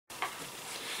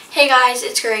Hey guys,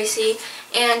 it's Gracie,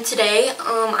 and today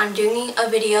I'm doing a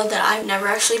video that I've never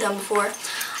actually done before.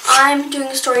 I'm doing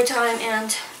a story time,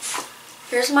 and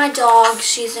here's my dog.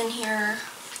 She's in here.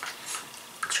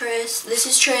 Tris. This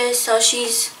is Tris, so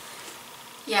she's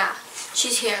here,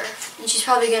 and she's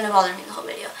probably going to bother me the whole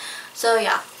video. So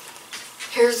yeah,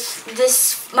 here's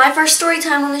my first story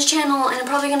time on this channel, and I'm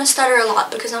probably going to stutter a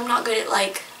lot because I'm not good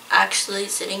at actually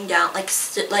sitting down,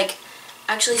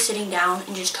 actually sitting down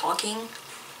and just talking.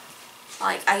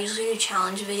 I usually do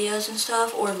challenge videos and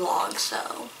stuff, or vlogs,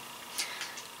 so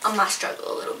I might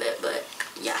struggle a little bit, but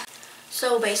yeah.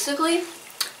 So basically,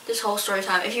 this whole story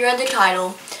time, if you read the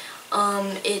title,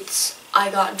 it's I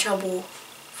got in trouble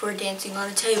for dancing on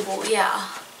a table, yeah.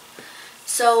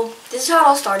 So this is how it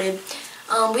all started.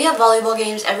 We have volleyball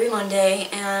games every Monday,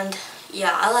 and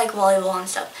yeah, I like volleyball and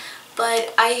stuff,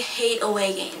 but I hate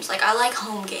away games. I like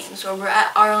home games where we're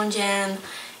at our own gym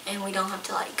and we don't have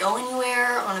to go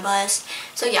anywhere on a bus.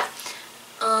 So yeah,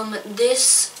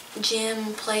 this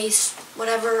gym place,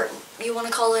 whatever you want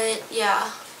to call it,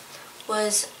 yeah,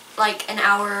 was an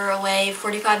hour away,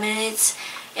 45 minutes,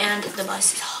 and the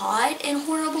bus is hot and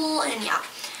horrible, and yeah.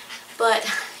 But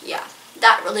yeah,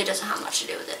 that really doesn't have much to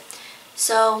do with it.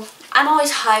 So I'm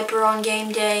always hyper on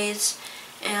game days,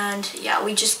 and yeah,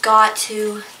 we just got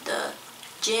to the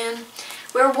gym.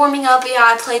 We were warming up. Yeah,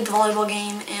 I played the volleyball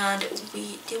game, and did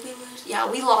we lose?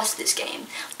 Yeah, we lost this game,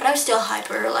 but I was still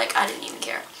hyper. I didn't even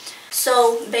care.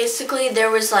 So basically, there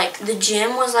was the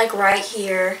gym was right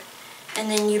here,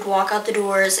 and then you'd walk out the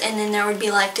doors, and then there would be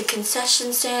the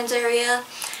concession stands area,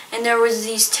 and there was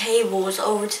these tables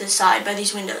over to the side by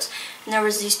these windows, and there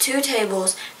was these two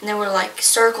tables, and they were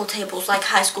circle tables,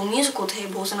 High School Musical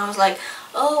tables, and I was like,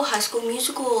 oh, High School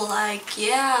Musical,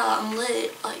 yeah, I'm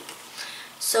lit,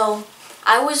 So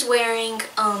I was wearing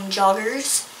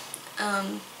joggers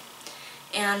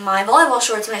and my volleyball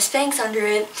shorts, my Spanx under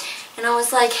it, and I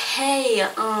was like, hey,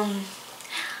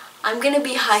 I'm gonna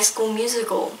be High School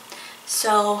Musical.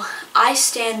 So I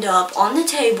stand up on the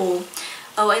table.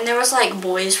 Oh, and there was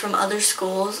boys from other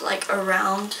schools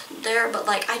around there, but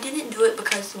I didn't do it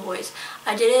because of the boys.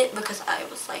 I did it because I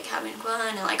was having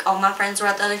fun, and all my friends were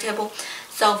at the other table.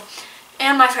 So,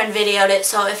 and my friend videoed it,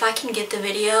 so if I can get the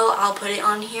video, I'll put it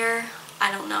on here.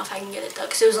 I don't know if I can get it though,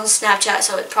 because it was on Snapchat,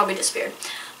 so it probably disappeared.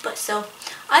 But so,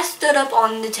 I stood up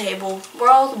on the table where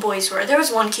all the boys were. There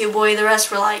was one cute boy, the rest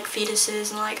were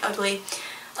fetuses and ugly.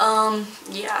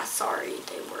 Yeah, sorry,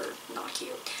 they were not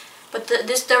cute. But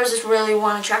there was this really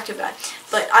one attractive guy.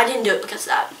 But I didn't do it because of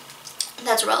that.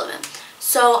 That's irrelevant.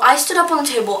 So I stood up on the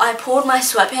table, I pulled my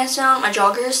sweatpants down, my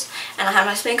joggers, and I had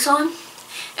my Spanx on.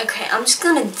 Okay, I'm just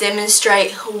gonna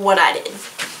demonstrate what I did,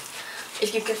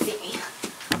 if you can see me.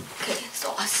 Okay,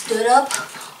 so I stood up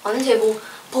on the table,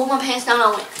 pulled my pants down,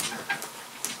 I went,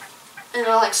 and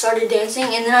I started dancing,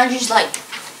 and then I just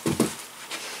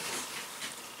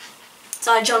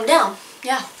so I jumped down,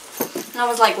 yeah. And I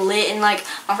was lit, and my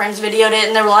friends videoed it,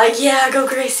 and they were like, yeah, go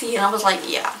Gracie, and I was like,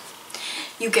 yeah,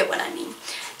 you get what I mean.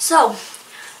 So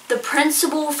the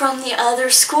principal from the other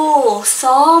school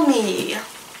saw me.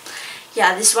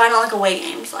 Yeah, this is why I don't like away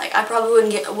games. I probably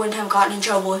wouldn't have gotten in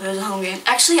trouble if it was a home game.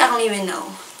 Actually, I don't even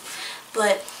know.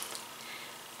 But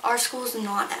our school's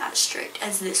not as strict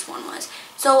as this one was.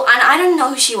 So, and I didn't know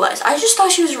who she was. I just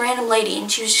thought she was a random lady,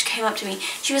 and she just came up to me.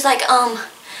 She was like,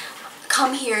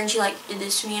 come here, and she did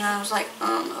this to me, and I was like,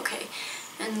 okay.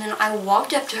 And then I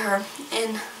walked up to her,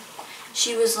 and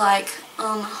she was like,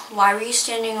 why were you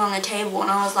standing on the table?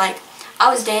 And I was like, I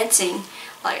was dancing.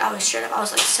 I was straight up, I was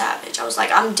savage. I was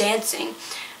like, I'm dancing.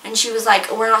 And she was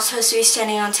like, we're not supposed to be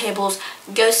standing on tables.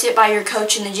 Go sit by your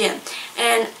coach in the gym.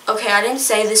 And, okay, I didn't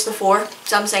say this before,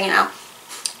 so I'm saying it now.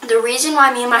 The reason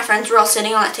why me and my friends were all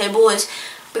sitting on that table is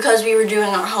because we were doing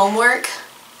our homework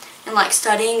and,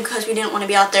 studying, because we didn't want to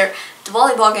be out there at the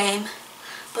volleyball game.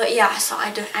 But, yeah, so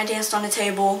I danced on the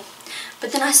table.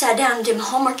 But then I sat down and did my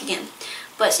homework again.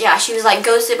 But yeah, she was like,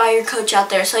 go sit by your coach out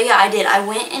there. So yeah, I did. I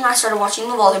went and I started watching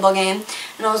the volleyball game.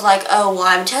 And I was like, oh, well,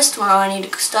 I have a test tomorrow. I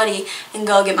need to study and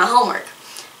go get my homework.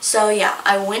 So yeah,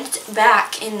 I went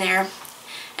back in there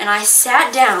and I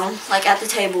sat down, at the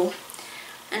table.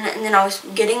 And then I was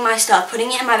getting my stuff,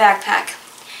 putting it in my backpack.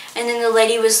 And then the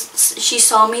lady she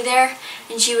saw me there.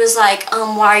 And she was like,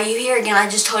 why are you here again? I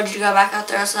just told you to go back out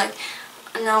there. I was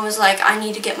like, I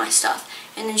need to get my stuff.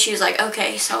 And then she was like,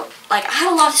 okay. So, I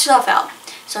had a lot of stuff out.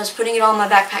 So I was putting it all in my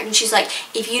backpack, and she's like,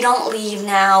 if you don't leave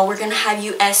now, we're going to have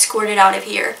you escorted out of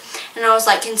here. And I was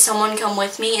like, can someone come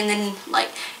with me? And then,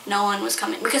 no one was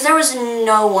coming, because there was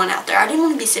no one out there. I didn't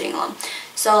want to be sitting alone.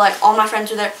 So, all my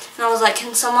friends were there, and I was like,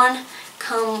 can someone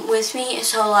come with me?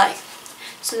 So,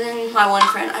 So then my one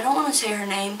friend, I don't want to say her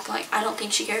name, like I don't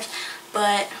think she cares,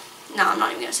 but no, I'm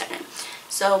not even gonna say her name.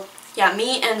 So yeah,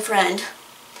 me and friend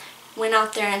went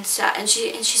out there and sat, and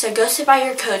she said, go sit by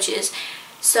your coaches.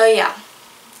 So yeah,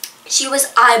 she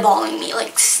was eyeballing me,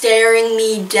 like staring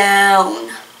me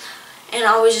down, and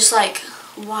I was just like,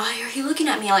 why are you looking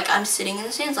at me? Like I'm sitting in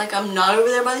the stands, like I'm not over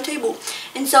there by the table.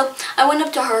 And so I went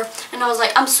up to her and I was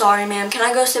like, I'm sorry ma'am, can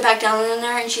I go sit back down in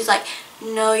there? And she's like,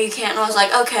 no you can't. And I was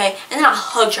like, okay. And then I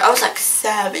hugged her. I was like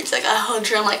savage, like I hugged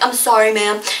her. I'm like, I'm sorry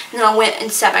ma'am. And then I went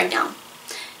and sat back down.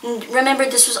 And remember,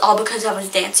 this was all because I was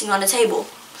dancing on a table.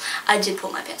 I did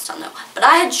pull my pants down though, but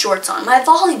I had shorts on, my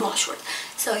volleyball shorts.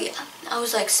 So yeah, I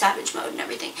was like savage mode and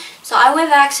everything. So I went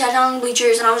back, sat down on the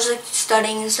bleachers, and I was like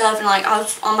studying and stuff, and like I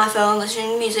was on my phone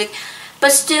listening to music.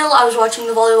 But still, I was watching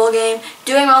the volleyball game,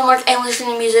 doing my homework, and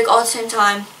listening to music all at the same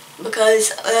time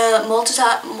because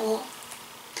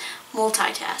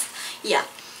multitask. Yeah.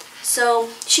 So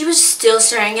she was still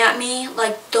staring at me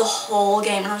like the whole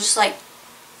game, and I was just like,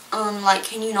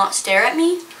 can you not stare at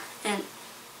me? And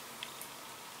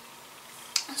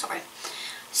sorry.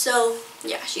 So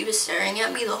yeah, she was staring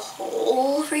at me the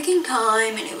whole freaking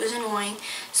time, and it was annoying.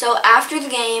 So after the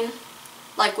game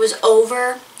like was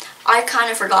over, I kind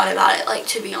of forgot about it, like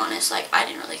to be honest, like I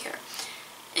didn't really care.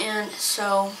 And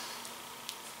so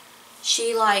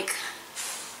she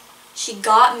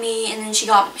got me, and then she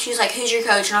was like, who's your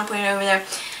coach? And I pointed over there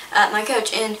at my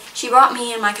coach, and she brought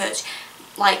me and my coach,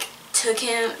 like took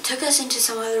us into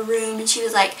some other room, and she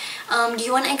was like, do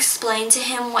you want to explain to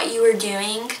him what you were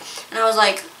doing? And I was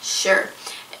like, sure.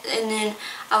 And then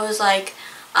I was like,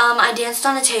 I danced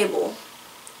on a table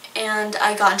and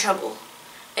I got in trouble.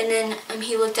 And then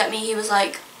he looked at me, he was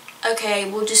like,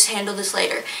 okay, we'll just handle this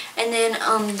later. And then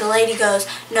the lady goes,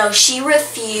 no, she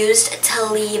refused to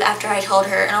leave after I told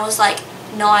her. And I was like,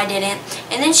 no, I didn't.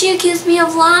 And then she accused me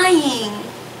of lying.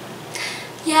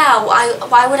 Yeah,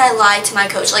 why would I lie to my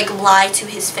coach? Like, lie to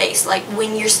his face? Like,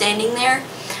 when you're standing there?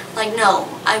 Like, no.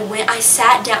 I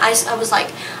sat down. I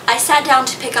sat down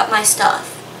to pick up my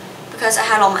stuff because I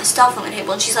had all my stuff on the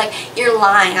table. And she's like, you're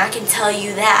lying. I can tell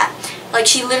you that. Like,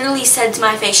 she literally said to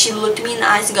my face, she looked me in the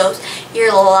eyes and goes,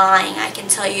 you're lying. I can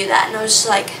tell you that. And I was just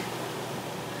like,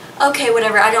 okay,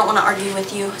 whatever. I don't want to argue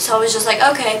with you. So I was just like,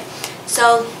 okay.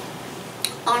 So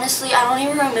honestly, I don't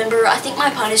even remember. I think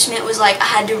my punishment was like I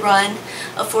had to run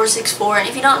a 4-6-4. And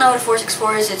if you don't know what a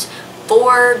 4-6-4 is, it's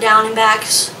 4 down and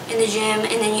backs in the gym,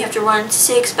 and then you have to run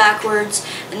 6 backwards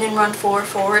and then run 4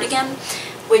 forward again,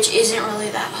 which isn't really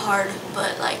that hard.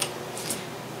 But like,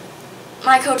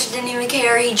 my coach didn't even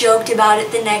care. He joked about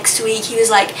it the next week. He was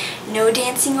like, no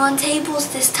dancing on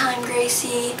tables this time,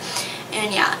 Gracie.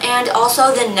 And yeah, and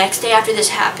also the next day after this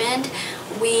happened,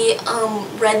 we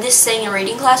read this thing in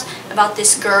reading class about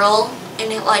this girl,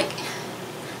 and it like,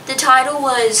 the title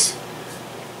was,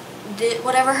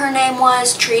 whatever her name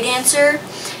was, tree dancer,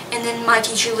 and then my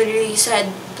teacher literally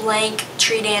said blank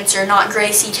tree dancer, not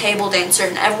Gracie table dancer,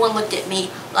 and everyone looked at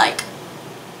me like,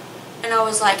 and I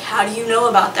was like, how do you know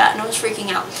about that? And I was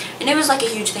freaking out, and it was like a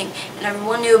huge thing, and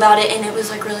everyone knew about it, and it was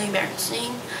like really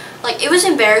embarrassing. Like, it was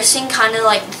embarrassing kind of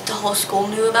like the whole school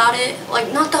knew about it,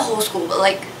 like not the whole school, but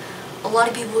like a lot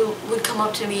of people would come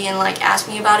up to me and like ask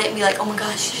me about it and be like, oh my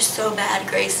gosh, you're so bad,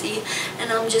 Gracie.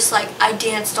 And I'm just like, I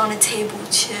danced on a table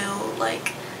too,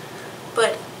 like,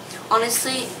 but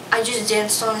honestly, I just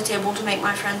danced on the table to make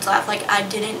my friends laugh. Like, I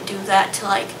didn't do that to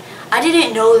like, I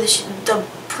didn't know the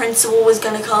principal was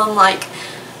gonna come. Like,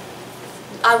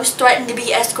 I was threatened to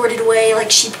be escorted away. Like,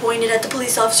 she pointed at the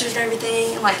police officers and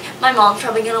everything. And like, my mom's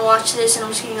probably gonna watch this, and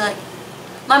I'm just gonna be like,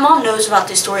 my mom knows about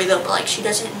this story though, but like, she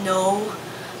doesn't know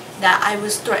that I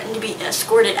was threatened to be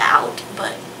escorted out.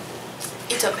 But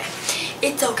it's okay.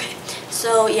 It's okay.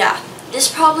 So yeah, this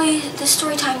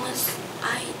story time was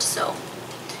alright. So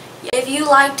yeah. If you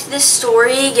liked this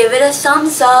story, give it a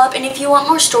thumbs up, and if you want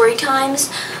more story times,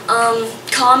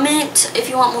 comment if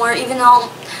you want more, even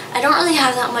though I don't really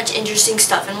have that much interesting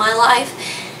stuff in my life,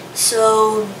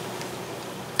 so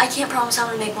I can't promise I'm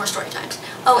going to make more story times.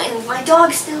 Oh, and my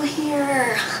dog's still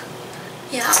here.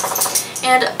 Yeah.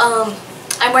 And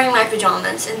I'm wearing my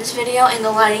pajamas in this video, and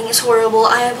the lighting is horrible.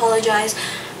 I apologize.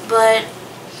 But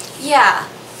yeah,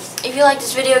 if you like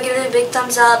this video, give it a big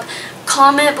thumbs up.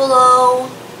 Comment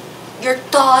below your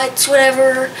thoughts,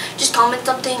 whatever. Just comment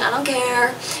something, I don't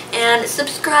care. And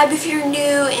subscribe if you're new,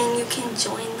 and you can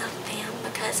join the fam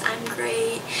because I'm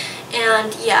great.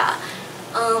 And yeah,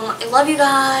 I love you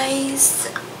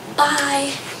guys.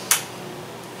 Bye.